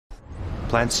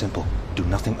Plan's simple. Do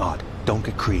nothing odd. Don't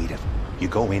get creative. You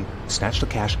go in, snatch the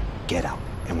cash, get out.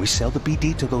 And we sell the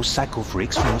BD to those psycho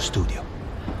freaks from the studio.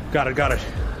 Got it.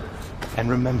 And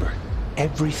remember,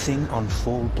 everything on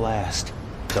full blast.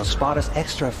 They'll spot us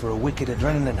extra for a wicked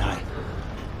adrenaline high.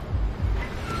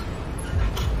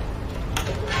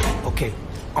 Okay,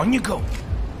 on you go.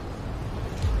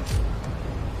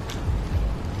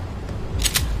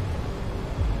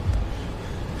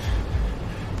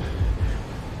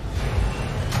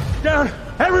 Down!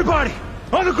 Everybody!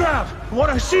 On the ground! I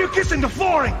want to see you kissing the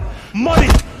flooring! Money!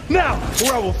 Now!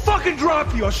 Or I will fucking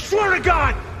drop you, I swear to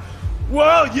God!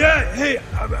 Well, yeah, hey...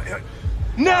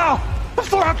 now!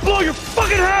 Before I blow your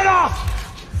fucking head off!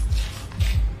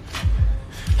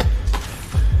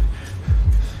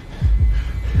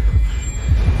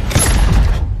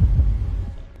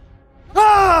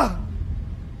 Ah!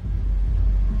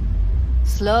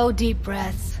 Slow, deep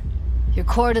breaths. Your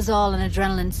cortisol and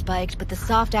adrenaline spiked, but the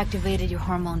soft activated your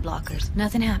hormone blockers.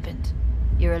 Nothing happened.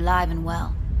 You're alive and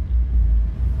well.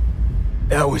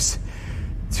 That was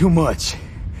too much.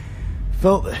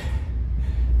 Could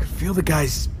feel the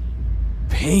guy's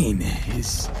pain,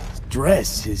 his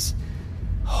stress, his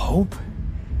hope.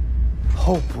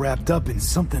 Hope wrapped up in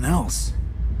something else.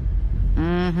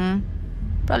 Mm-hmm.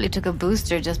 Probably took a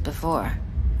booster just before.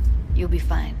 You'll be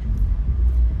fine.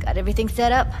 Got everything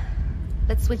set up?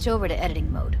 Let's switch over to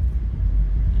editing mode.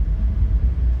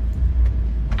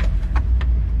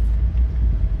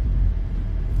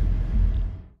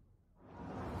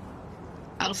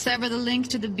 I'll sever the link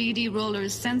to the BD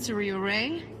Roller's sensory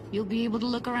array. You'll be able to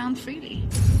look around freely.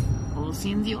 Whole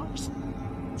scene's yours.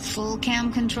 Full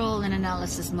cam control in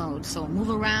analysis mode, so move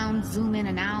around, zoom in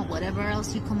and out, whatever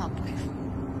else you come up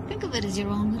with. Think of it as your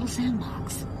own little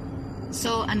sandbox.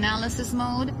 So, analysis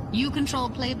mode, you control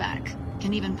playback.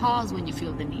 Can even pause when you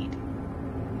feel the need.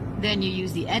 Then you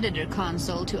use the editor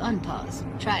console to unpause.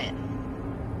 Try it.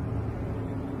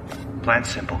 Plan's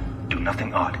simple. Do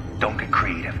nothing odd. Don't get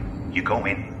creative. You go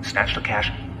in, snatch the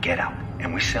cash, get out.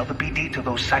 And we sell the BD to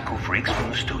those psycho freaks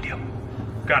from the studio.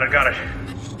 Got it.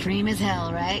 Dream as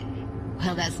hell, right?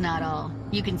 Well, that's not all.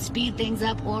 You can speed things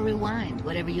up or rewind,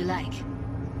 whatever you like.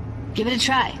 Give it a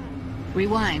try.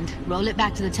 Rewind, roll it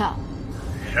back to the top.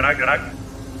 Can I?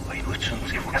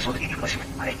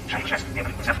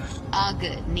 All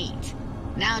good, neat.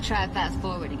 Now try fast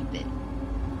forwarding a bit.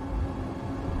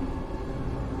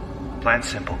 Plan's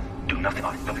simple. Do nothing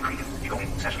odd. Don't be creative. You go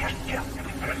in, snatch the cash, get out.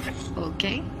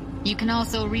 Okay. You can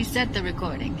also reset the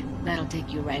recording. That'll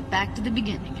take you right back to the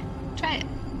beginning. Try it.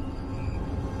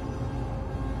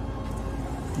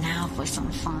 Now for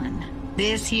some fun.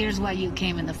 This here's why you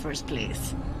came in the first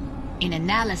place. In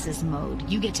analysis mode,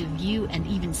 you get to view and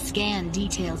even scan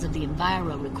details of the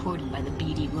enviro recorded by the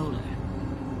BD roller.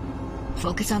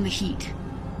 Focus on the heat,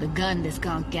 the gun this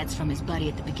gonk gets from his buddy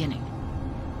at the beginning.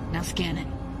 Now scan it.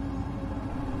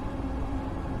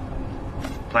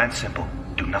 Plan's simple.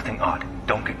 Do nothing odd.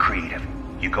 Don't get creative.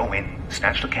 You go in,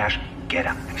 snatch the cash, get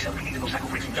out. And we sell the BD to those psycho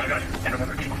freaks. And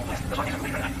remember,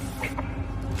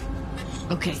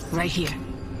 okay, right here.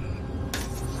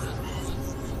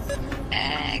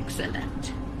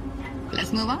 Excellent.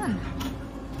 Let's move on.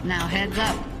 Now heads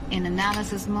up. In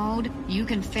analysis mode, you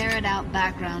can ferret out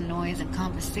background noise and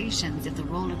conversations if the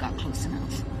roller got close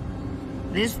enough.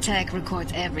 This tech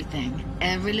records everything,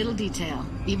 every little detail,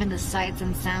 even the sights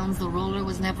and sounds the roller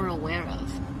was never aware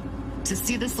of. To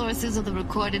see the sources of the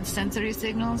recorded sensory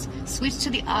signals, switch to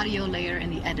the audio layer in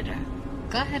the editor.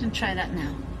 Go ahead and try that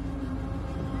now.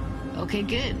 Okay,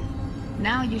 good.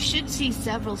 Now you should see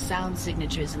several sound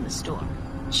signatures in the store.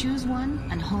 Choose one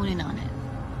and hone in on it.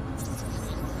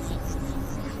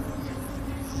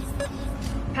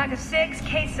 Pack of 6,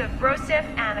 case of Brosif,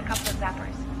 and a couple of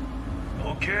zappers.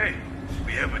 Okay.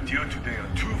 We have a deal today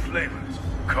on 2 flavors.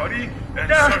 Cuddy and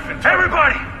surf and turf.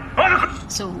 Everybody!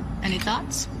 So, any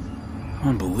thoughts?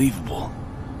 Unbelievable.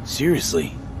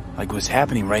 Seriously. Like what's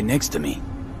happening right next to me.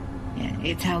 Yeah,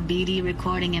 it's how BD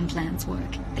recording implants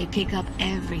work. They pick up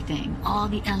everything, all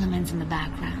the elements in the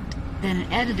background. Then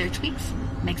an editor tweaks them,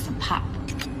 makes them pop.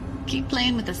 Keep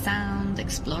playing with the sound,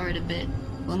 explore it a bit.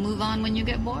 We'll move on when you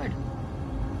get bored.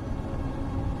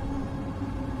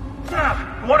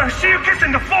 I want to see you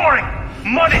kissing the flooring!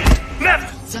 Money! Net!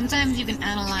 Sometimes you can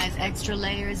analyze extra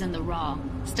layers in the raw.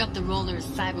 Stuff the roller's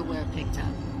cyberware picked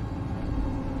up.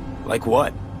 Like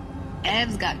what?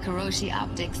 Ev's got Kiroshi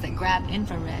optics that grab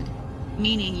infrared,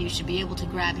 meaning you should be able to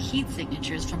grab heat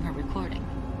signatures from her recording.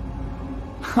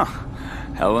 Huh.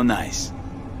 Hella nice.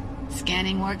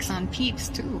 Scanning works on peeps,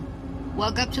 too.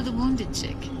 Walk up to the wounded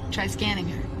chick. Try scanning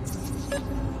her.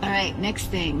 Alright, next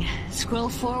thing. Scroll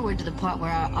forward to the part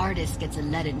where our artist gets a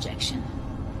lead injection.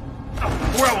 Or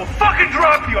I will fucking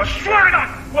drop you, I swear to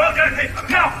God! Well,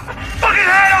 now, fucking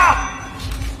head off!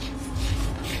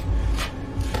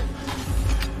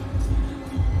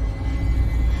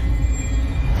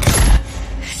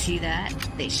 See that?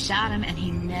 They shot him and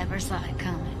he never saw it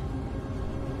coming.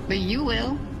 But you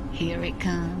will. Here it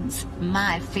comes.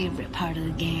 My favorite part of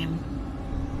the game.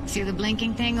 See the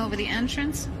blinking thing over the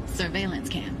entrance? Surveillance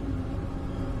cam.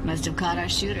 Must have caught our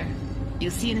shooter.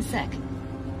 You'll see in a sec.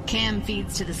 Cam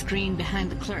feeds to the screen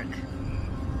behind the clerk.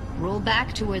 Roll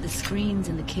back to where the screen's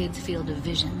in the kid's field of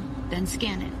vision, then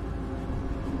scan it.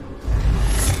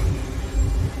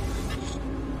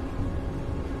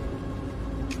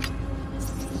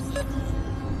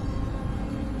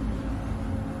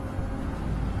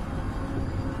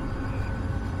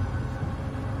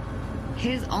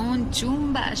 His own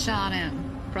Chumba shot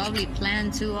him. Probably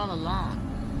planned to all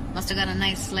along. Must have got a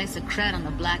nice slice of cred on the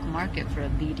black market for a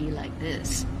BD like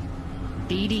this.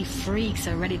 BD freaks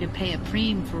are ready to pay a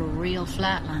preem for a real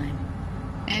flatline.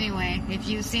 Anyway, if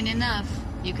you've seen enough,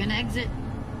 you can exit.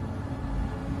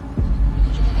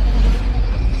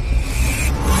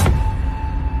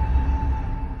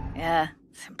 Yeah,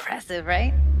 it's impressive,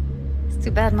 right? It's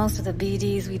too bad most of the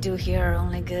BDs we do here are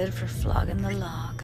only good for flogging the log.